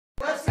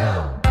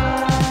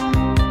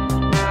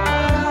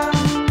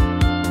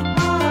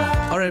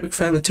Alright, big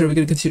family, we're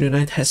gonna continue.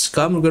 Night has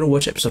come. We're gonna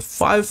watch episode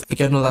 5.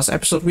 Again, the last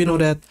episode, we know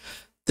that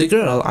the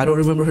girl, I don't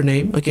remember her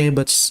name, okay,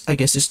 but I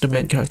guess it's the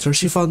main character.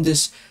 She found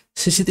this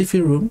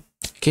CCTV room,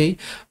 okay,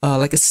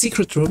 like a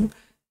secret room,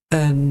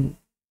 and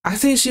I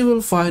think she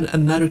will find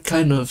another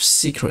kind of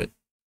secret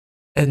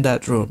in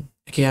that room.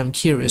 Okay, I'm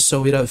curious,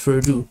 so without further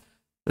ado,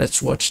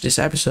 let's watch this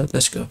episode.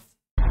 Let's go.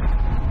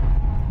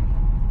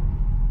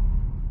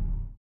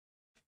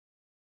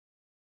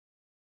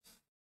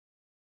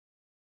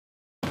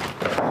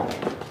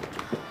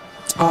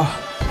 Oh,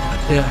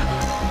 yeah,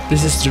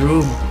 this is the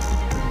room.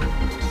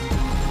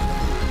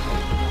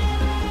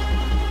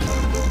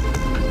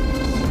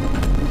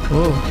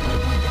 Oh.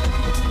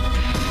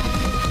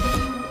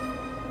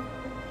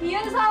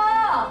 이윤서!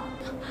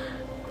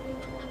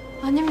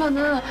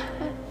 아니면은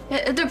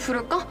애들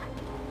부를까?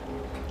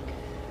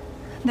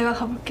 내가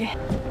가볼게.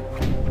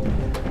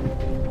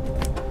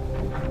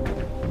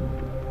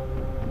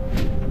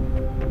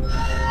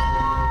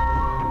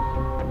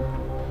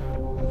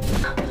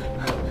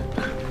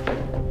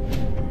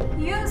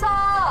 이윤서!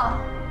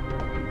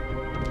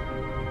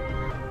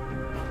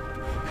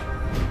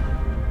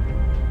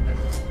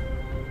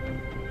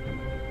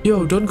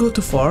 Yo, don't go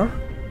too far.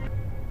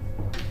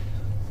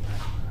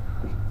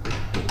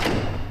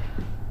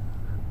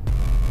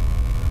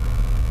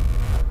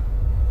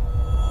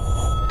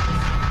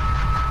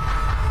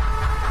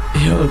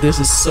 Yo, this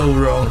is so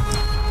wrong.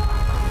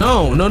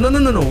 No, no, no, no,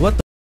 no, no. What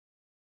the?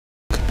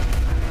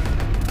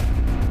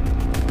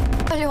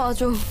 빨리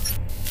와줘.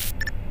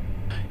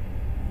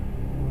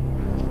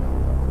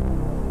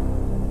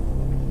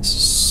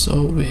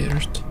 So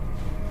weird.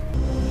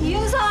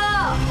 이윤서!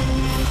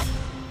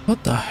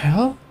 What the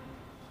hell?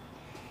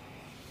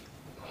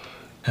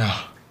 야,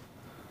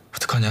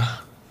 어떡하냐?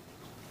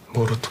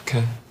 뭘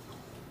어떡해?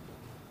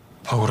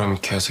 박우람이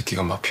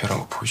개새끼가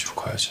마피아라는 거 보여주러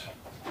가야지.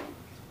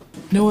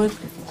 You know what?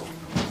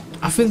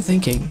 I've been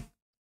thinking.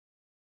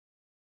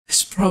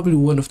 It's probably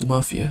one of the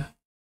mafia.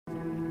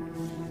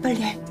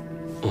 빨리 해.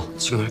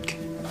 지금 할게.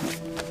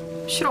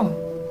 싫어.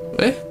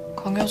 왜?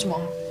 강요하지 마.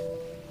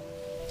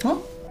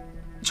 어?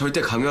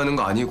 절대 강요하는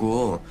거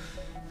아니고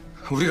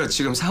우리가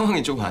지금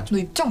상황이 좀 안 좋아.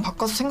 너 입장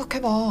바꿔서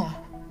생각해봐.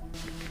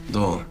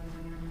 너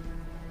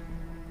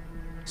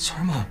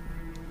설마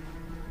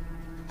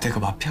내가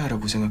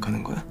마피아라고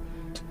생각하는 거야?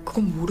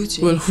 그건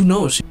모르지. Well, who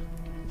knows?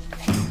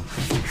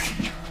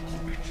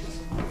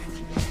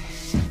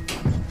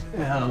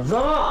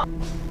 How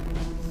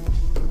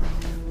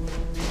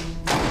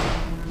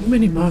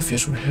many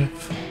mafias we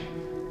have?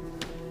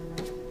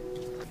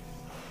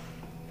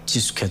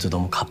 지숙해도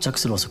너무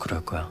갑작스러워서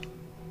그럴 거야.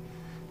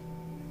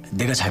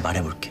 내가 잘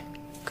말해볼게.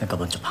 그러니까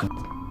먼저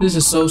This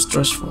is so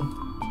stressful.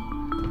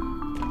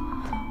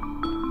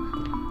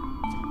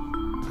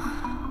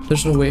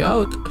 There's no way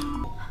out.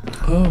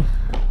 Oh.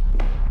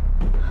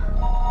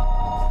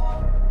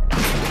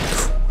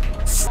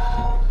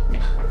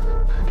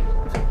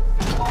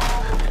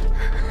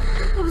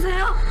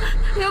 여보세요?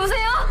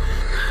 여보세요?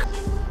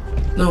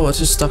 No, what's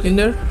he stuck in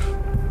there?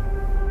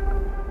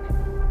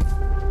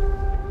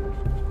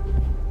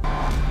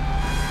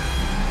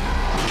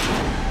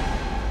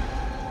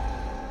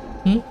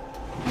 Hmm?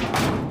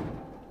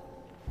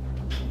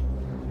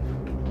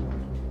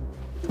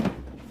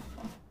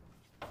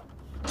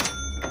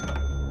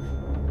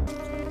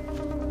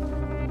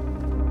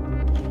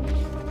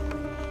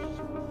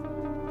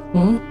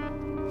 Huh?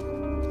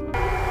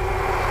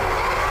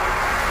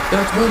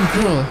 That one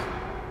girl.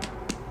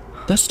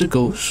 That's the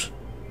ghost.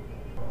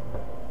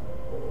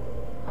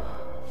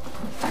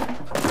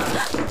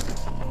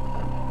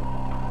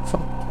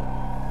 Fuck.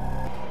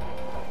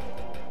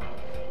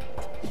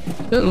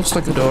 That looks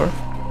like a door.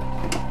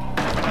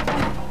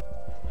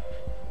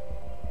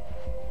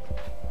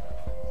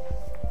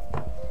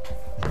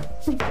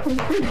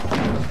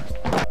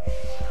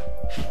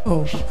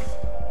 Oh.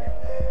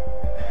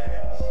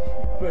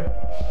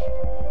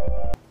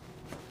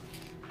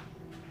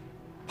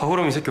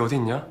 박우람 이 새끼 어디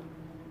있냐?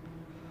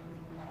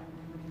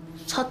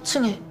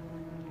 4층에.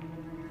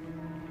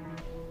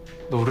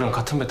 너 우리랑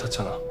같은 배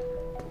탔잖아.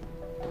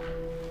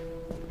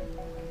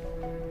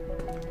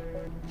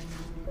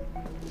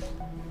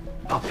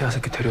 마피아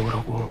새끼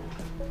데려오라고.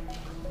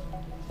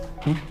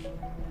 응?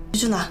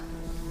 유준아,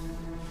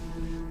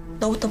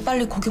 너부터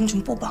빨리 고경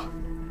좀 뽑아.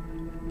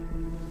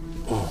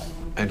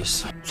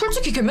 알겠어.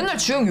 솔직히 걔 맨날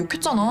주영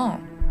욕했잖아.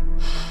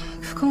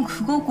 그건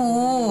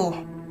그거고,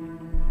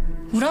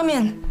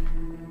 우라면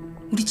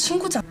우리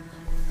친구잖아.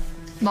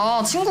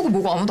 나 친구고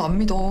뭐고 아무도 안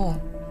믿어.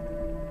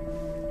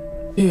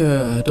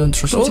 Yeah, don't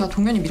trust. 그럼 제가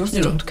동현이 밀었을지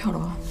이런. 어떻게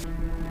알아?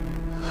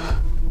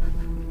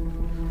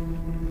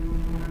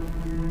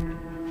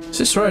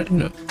 She's right, you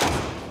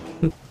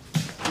know.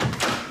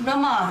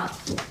 우람아,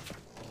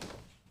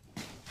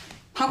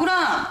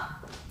 박우람.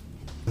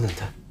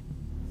 했는데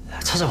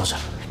찾아보자.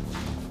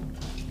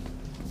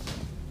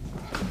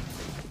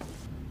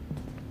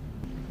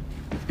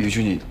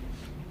 유준이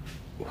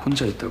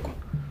혼자 있다고.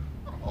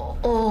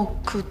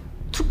 그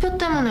투표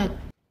때문에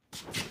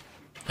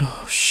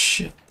Oh shit.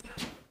 shit.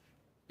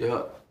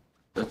 야,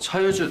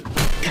 차유주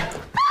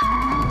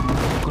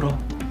끌어.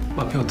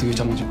 마피아 어떻게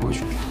잡는지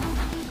보여줄게.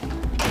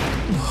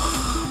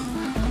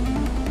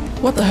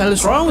 What the hell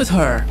is wrong with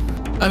her?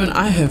 I mean,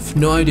 I have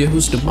no idea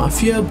who's the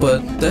mafia,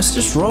 but that's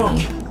just wrong.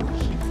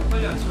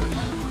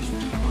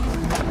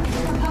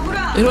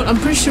 You know, I'm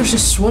pretty sure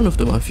she's one of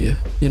the mafia.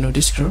 You know,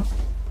 this girl.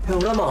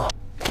 Kdrama.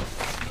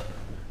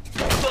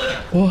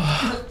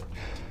 Wow.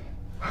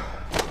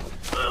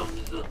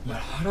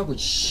 말하라고 이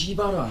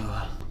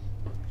씨발아.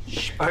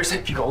 씨발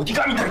새끼가 어디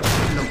감히 날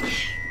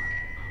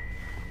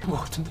뭐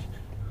같은데.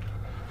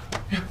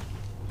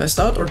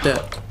 Passed out or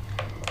dead?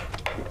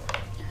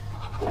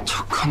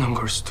 착하는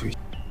걸 수도 있.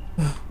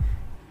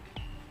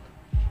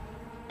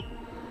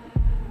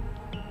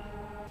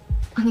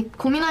 아니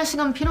고민할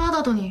시간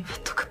필요하다더니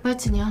왜 또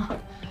급발진이야?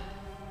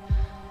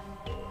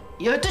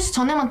 12시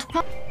전에만 투표.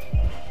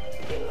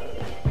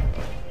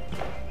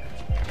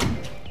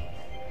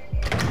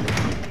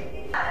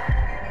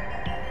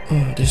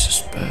 Oh, this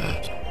is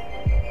bad.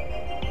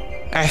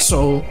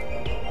 Asshole.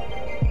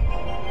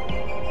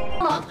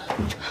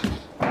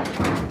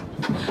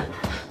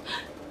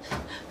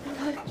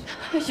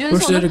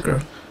 Where's the other girl?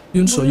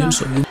 Yunso.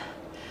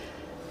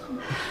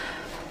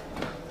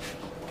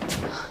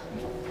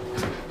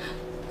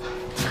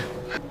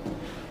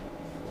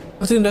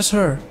 I think that's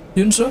her.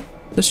 Yunso?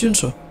 That's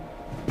Yunso.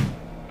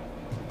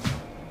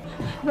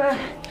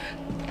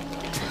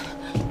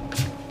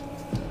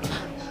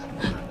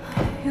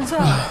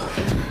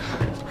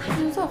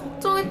 윤서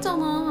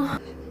걱정했잖아.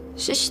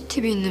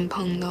 CCTV 있는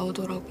방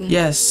나오더라고.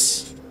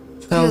 Yes.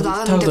 그래서 Tell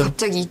나갔는데 them.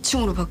 갑자기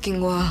 2층으로 바뀐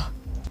거야.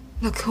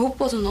 나 겨우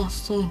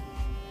빠져나왔어.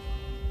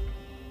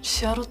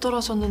 지하로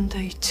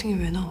떨어졌는데 2층이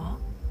왜 나와?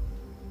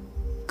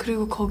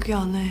 그리고 거기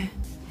안에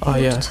Oh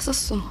yeah,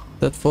 찾았어.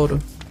 that photo.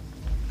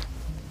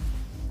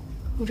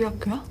 우리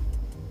학교야?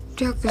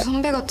 우리 학교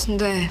선배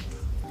같은데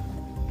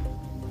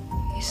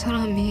이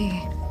사람이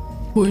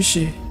Who is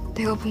she?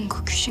 내가 본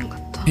그 귀신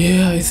같아.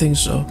 Yeah, I think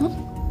so.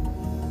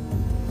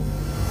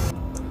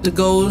 The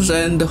ghost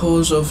and the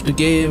host of the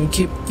game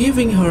keep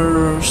giving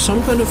her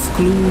some kind of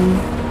clue,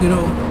 you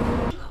know.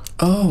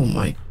 Oh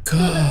my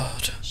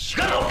god.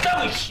 시간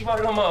없다고 이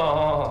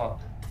씨발놈아.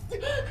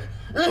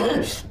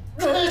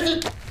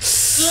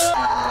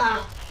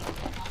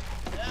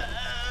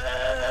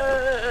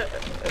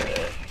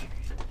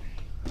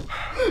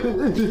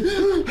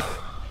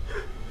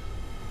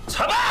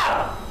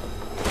 잡아!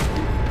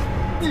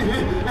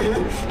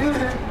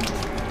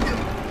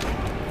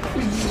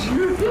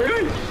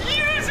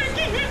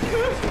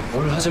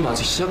 뭘 하지만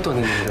아직 시작도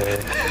안 했는데.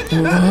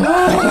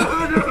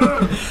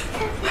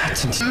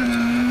 하여튼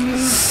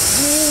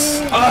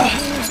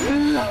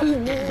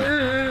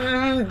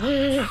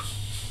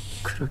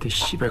그러게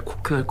씨발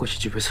곡해할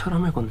것이지 왜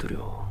사람을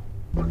건드려.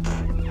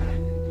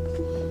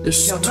 The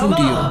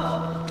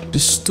studio. The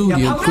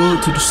studio. Go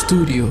to the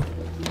studio.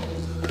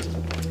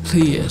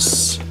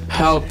 Please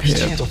help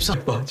him. 없어.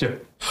 맞아.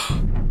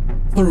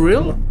 For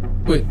real?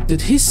 Wait,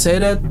 did he say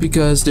that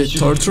because they're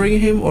torturing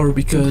him or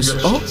because...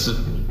 Oh?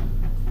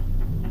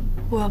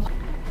 뭐야?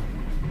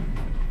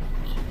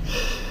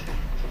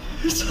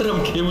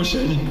 사람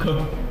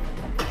개무시하니까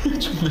그냥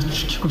존나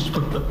죽이고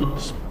싶었다고.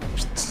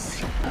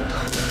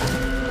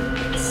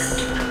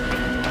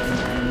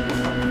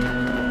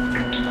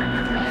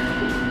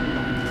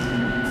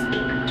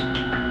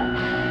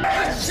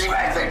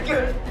 씨발 새끼!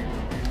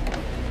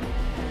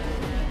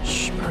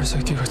 씨발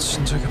새끼가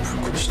진작에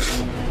불꽃이지.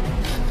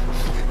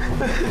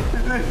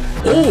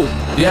 Oh!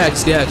 The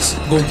axe, the axe.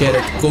 Go get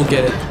it, go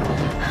get it.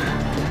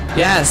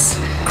 Yes!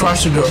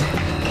 Crush the door.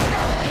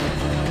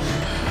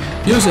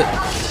 Use it!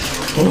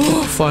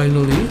 Oh,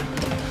 finally.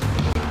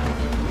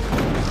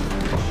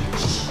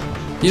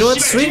 You know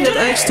what? Swing that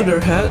axe to their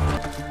head.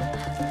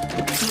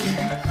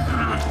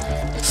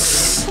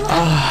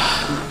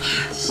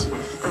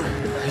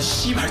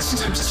 씨발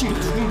진짜 미친 게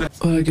누군데?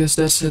 Well, I guess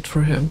that's it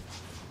for him.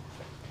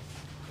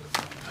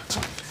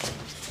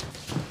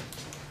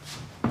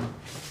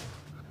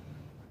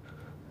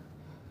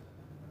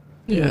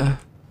 Yeah.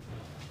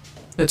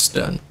 It's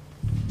done.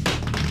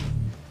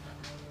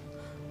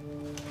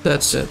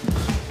 That's it.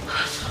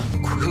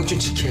 고영준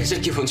씨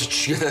개새끼 먼저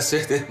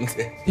죽여놨어야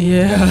되는데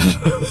Yeah.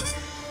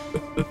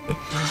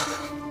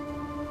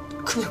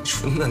 그냥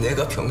존나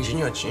내가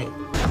병신이었지.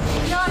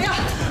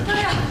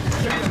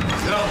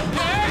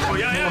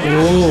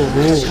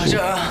 Oh,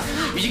 가자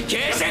이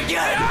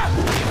개새끼야.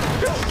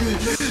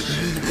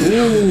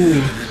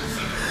 oh.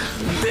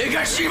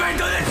 내가 씨발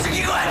너네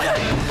죽이고 한다.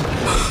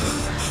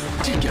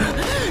 죽여.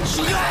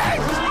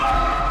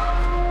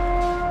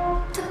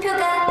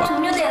 투표가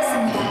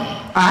종료되었습니다.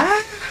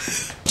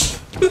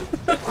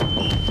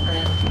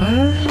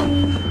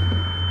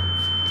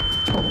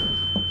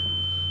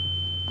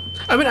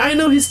 I mean, I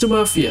know he's the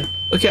mafia.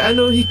 Okay, I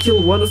know he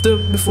killed one of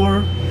them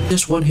before.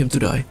 Just want him to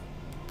die.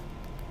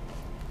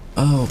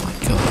 Oh my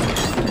god.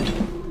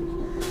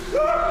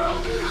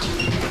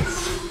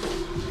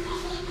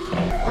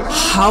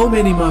 How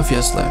many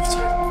mafias left?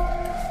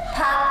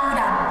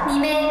 박우람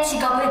님의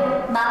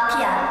직업은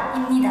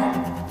마피아입니다.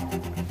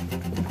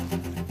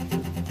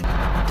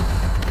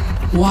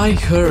 Why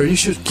her? You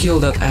should kill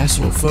that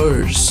asshole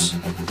first.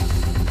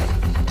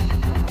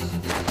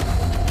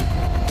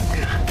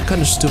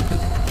 Kinda stupid,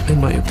 in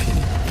my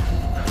opinion.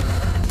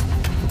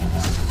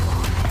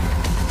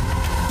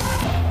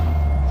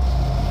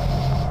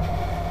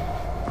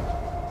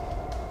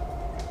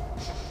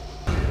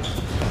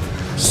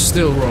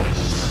 Still wrong.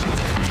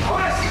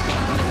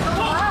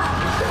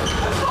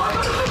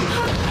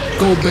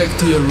 Go back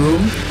to your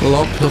room,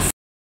 lock the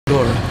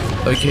door,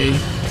 okay?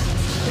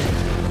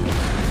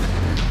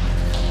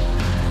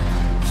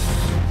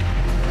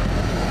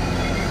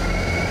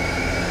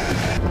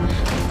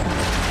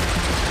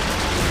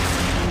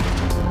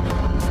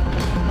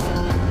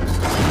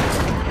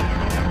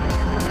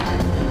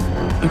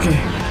 Okay.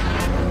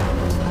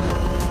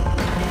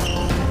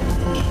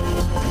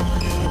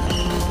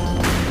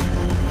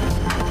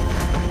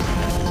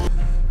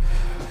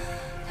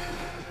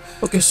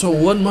 Okay, so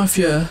one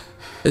mafia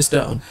is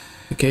down.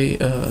 Okay,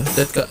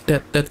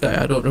 that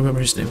guy, I don't remember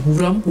his name.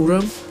 Huram?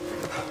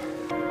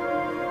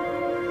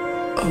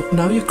 Oh,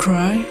 now you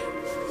cry?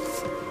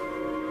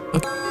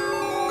 Okay.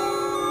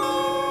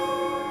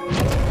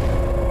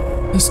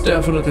 It's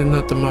definitely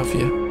not the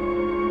mafia.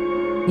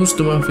 Who's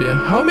the mafia?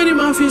 How many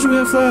mafias we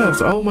have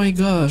left? Oh my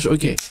gosh.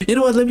 Okay. You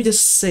know what? Let me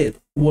just say it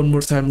one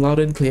more time, loud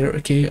and clear.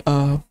 Okay.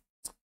 I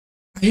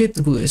hate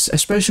the police,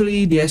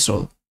 especially the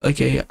asshole.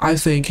 Okay. I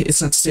think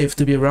it's not safe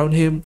to be around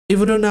him.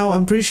 Even though now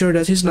I'm pretty sure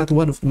that he's not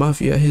one of the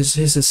mafia. He's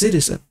a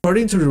citizen.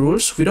 According to the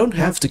rules, we don't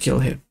have to kill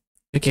him.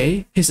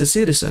 Okay. He's a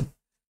citizen.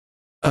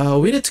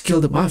 We need to kill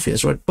the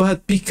mafias, right?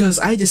 But because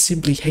I just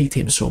simply hate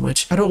him so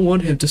much, I don't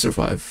want him to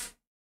survive.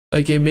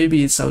 Okay.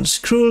 Maybe it sounds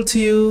cruel to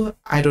you.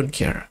 I don't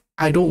care.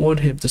 I don't want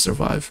him to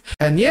survive.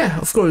 And yeah,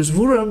 of course,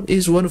 Vuram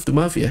is one of the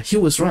mafia. He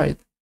was right.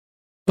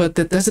 But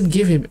that doesn't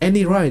give him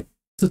any right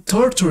to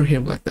torture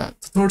him like that.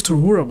 To torture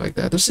Vuram like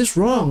that. This is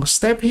wrong.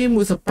 Stab him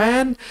with a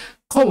pan.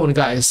 Come on,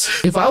 guys.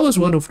 If I was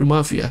one of the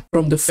mafia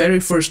from the very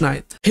first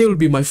night, he will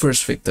be my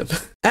first victim.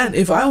 And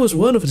if I was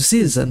one of the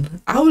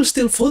citizen, I will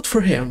still vote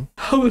for him.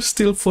 I will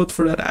still vote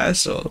for that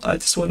asshole. I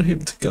just want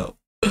him to go.